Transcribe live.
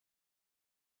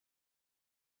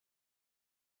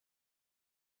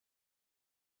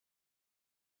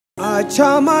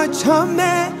Achame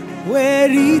Achame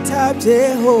Weritab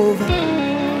Jehovah.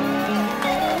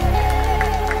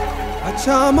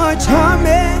 Achame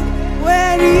Achame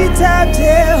Weritab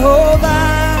Jehovah.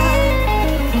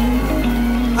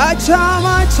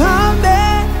 Achame Achame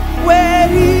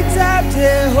Weritab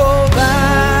Jehovah.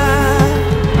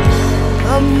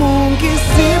 Amungi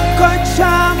sip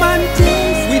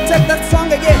kochamantis. We take that song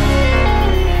again.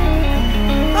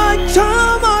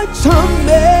 Achame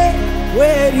Achame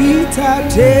Weritab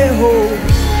Jehovah.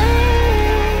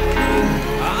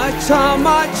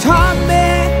 Achame Achame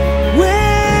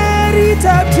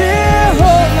Weritab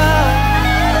Jehovah.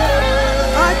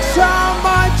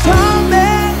 Achame Achame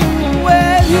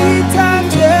Weritab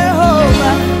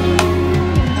Jehovah.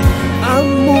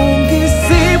 Amungi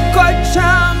sip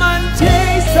kochaman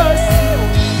Jesus.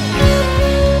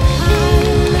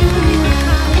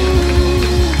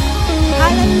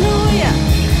 Hallelujah.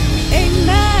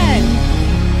 Amen.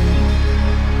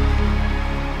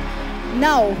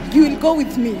 Now you will go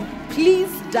with me.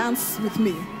 Please dance with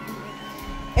me.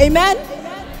 Amen.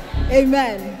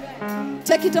 Amen.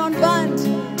 Take it on band.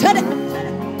 Turn it.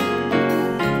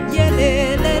 Yeah,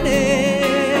 le, le, le.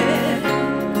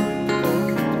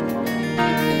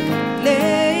 Le,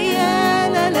 yeah,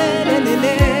 le, le, le, le,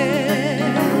 le.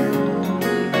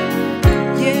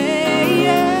 Yeah,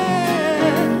 yeah,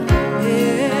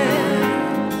 yeah.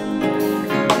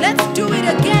 Let's do it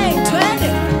again. Turn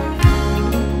it.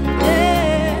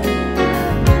 Yeah,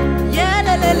 yeah,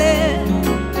 le, le, le.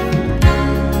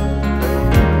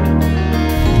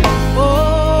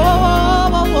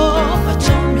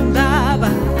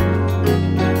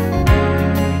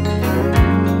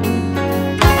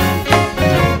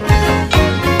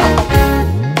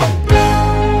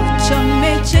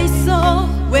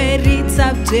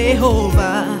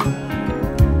 Jehovah,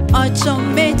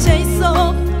 Achame JESU,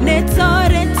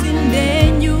 netoretin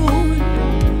nenyun.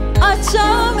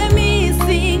 Achame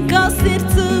mising kosir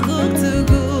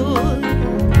tugul.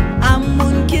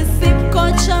 Amun kisip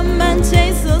kochaman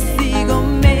JESU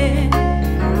sigome.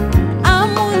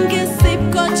 Amun kisip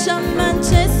kochaman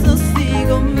JESU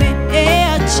sigome.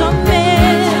 Achame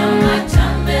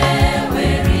Achame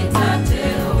Weritab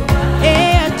Jehovah.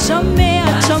 Achame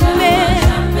Achame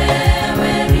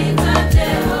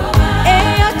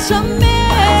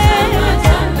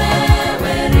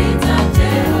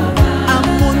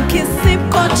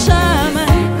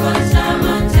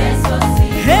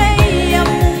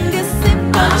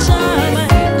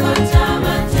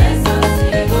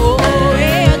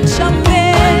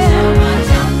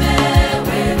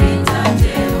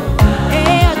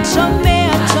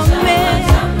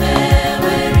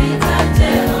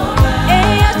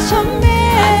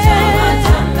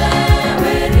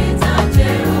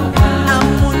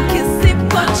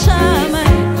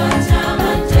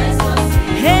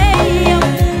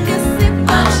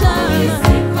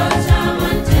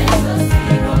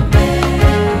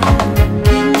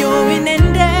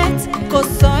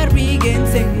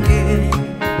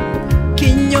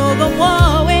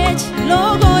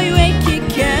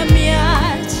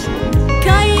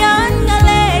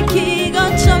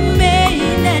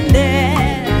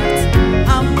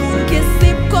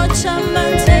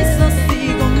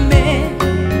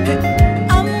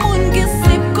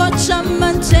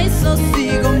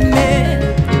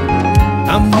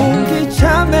Amungi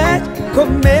chamet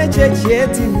komeje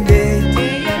jetinde.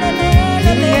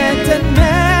 Yeten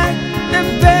me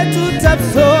empetu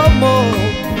tapsomo.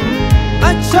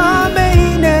 Achame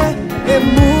ine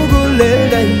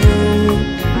emuguleldayu.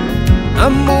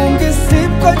 Amungi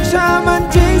sip kochaman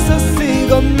Jesus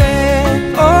sigome.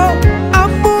 Oh,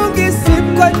 amungi sip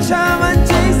kochaman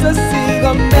Jesus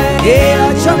sigome.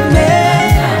 Achame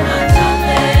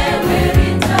Achame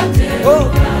Weritab Jehovah. Oh,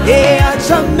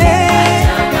 Achame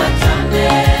Achame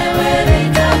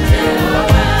Weritab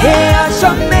Jehovah.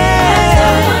 Achame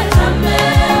Achame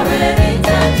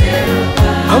Weritab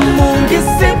Jehovah. Amungi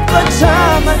sip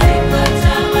kochaman.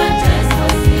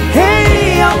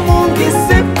 Hey, amungi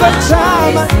sip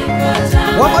kochaman.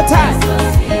 One more time.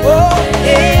 Oh,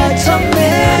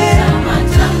 Achame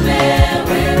Achame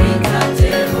Weritab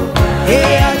Jehovah.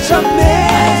 Achame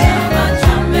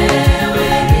Achame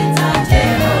Weritab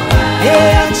Jehovah.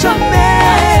 Achame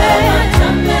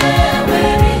Achame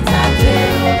Weritab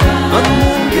Jehovah.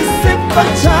 Amungi sip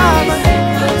kochaman.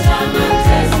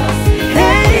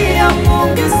 Hey,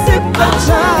 amungi sip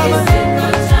kochaman.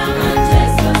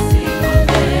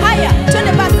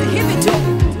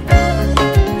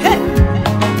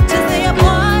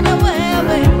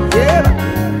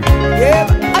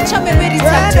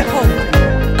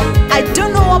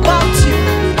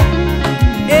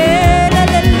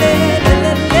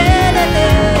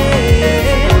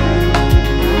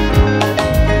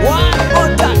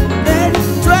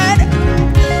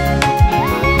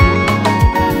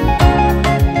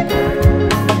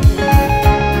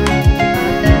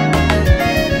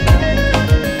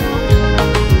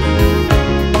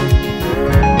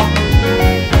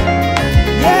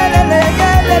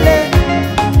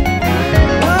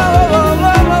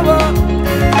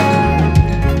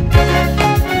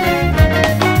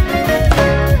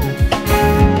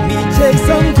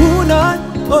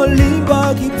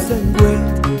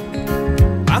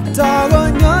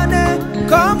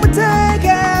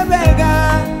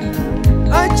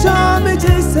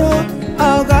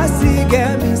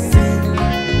 gemisi.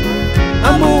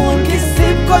 Amungi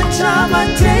sipko chama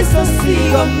Jesu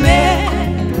sigo me.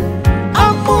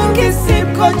 Amungi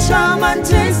sipko chama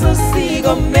Jesu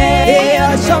sigo me.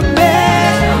 Achame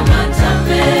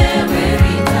Achame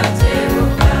Weritab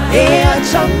Jehovah.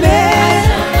 Achame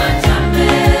Achame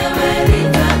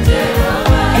Weritab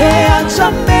Jehovah.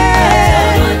 Achame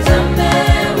Achame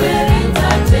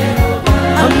Weritab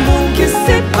Jehovah. Amungi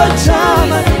sipko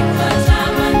chama.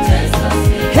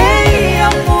 Hey,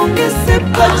 amungi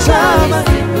sipko chama.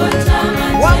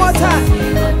 One more time.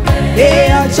 Hey,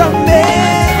 Achame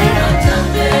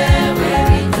Achame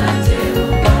Weritab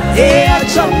Jehovah. Hey,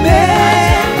 Achame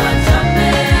Achame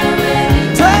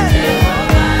Weritab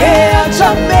Jehovah. Hey,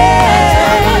 Achame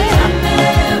Achame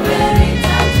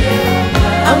Weritab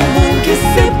Jehovah. Amungi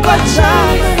sipko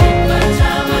chama.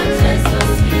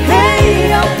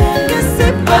 Hey, amungi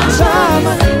sipko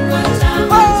chama.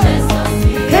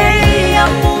 Hey,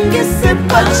 amungi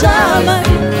sipko chama.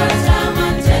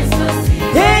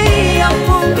 Hey,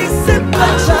 amungi sipko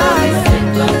chama.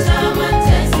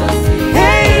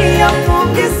 Hey,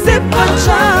 amungi sipko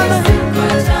chama.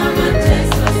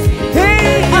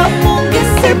 Hey, amungi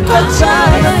sipko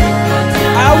chama.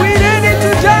 Are we ready to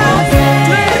dance?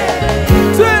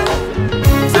 Twin.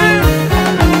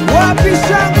 Wapi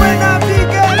shangwe na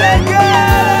vigelegele.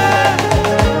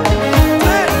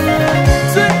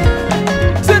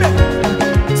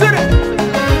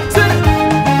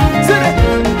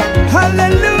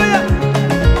 Hallelujah.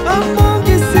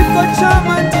 Amungi sipko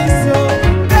chama Jesu.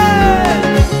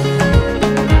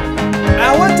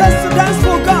 I want us to dance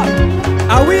for God.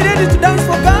 Are we ready to dance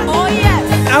for God? Oh yes.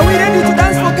 Are we ready to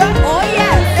dance for God? Oh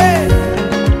yes.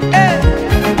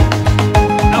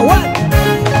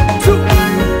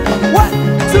 One,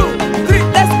 two, three,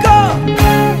 let's go.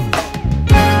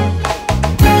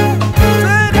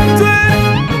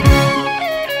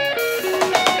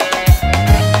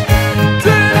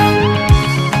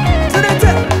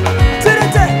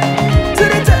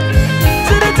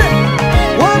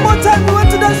 One more time, we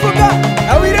want to dance for God.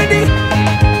 Are we ready?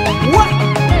 One,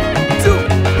 two,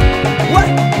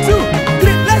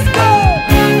 three, let's go.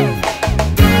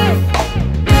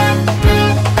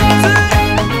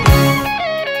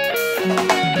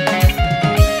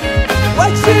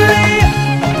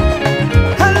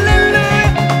 Hallelujah.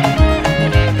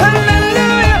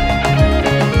 Hallelujah.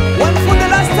 One for the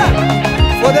last time.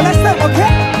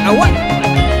 Okay? And one,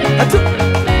 and two.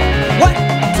 1,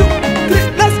 2,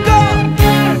 3, let's go.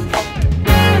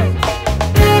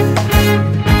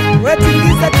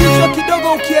 Wetingiza kichwa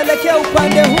kidogo ukielekea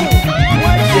upande huu.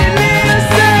 Wachilia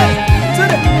say.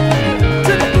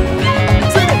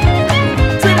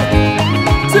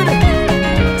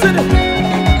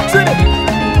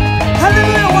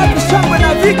 Hallelujah, wapi shangwe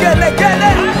na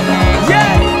vigelegele.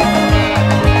 Yeah.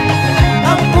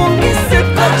 Amungi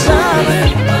sipko chama.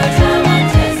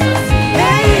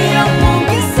 Hey,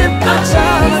 amungi sipko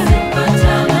chama.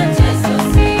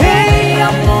 Hey,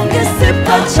 amungi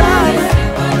sipko chama.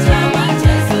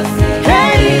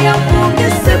 Hey, amungi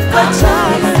sipko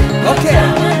chama. Okay.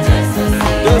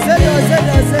 Doze.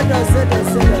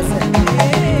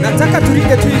 Nataka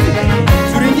turinge tu hivi.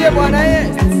 Turingie Bwana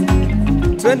Yesu.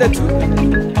 Twende tu.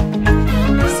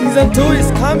 Season 2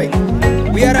 is coming.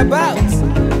 We are about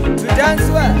to dance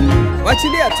well.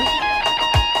 Wachilia tu.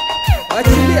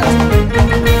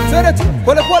 Twende tu.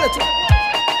 Pole tu.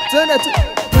 Twende tu.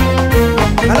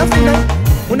 Alafu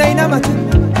unainama tu.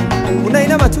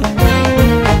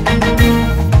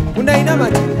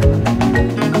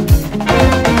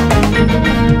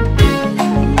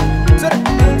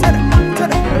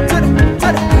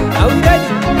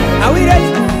 Are we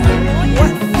ready? 1,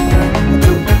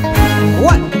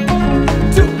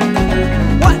 2,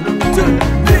 1, 2,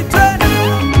 3, turn.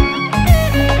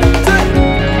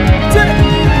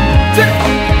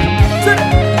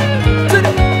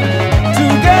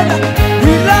 Together,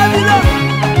 we love you, Lord.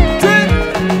 Turn,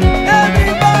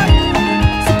 everybody.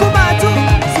 Sukuma tu.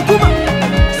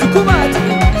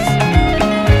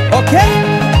 Okay?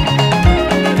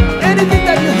 Anything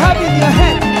that you have in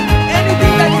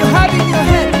your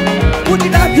hand, put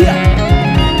it up here.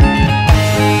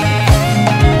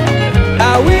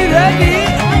 Are we ready?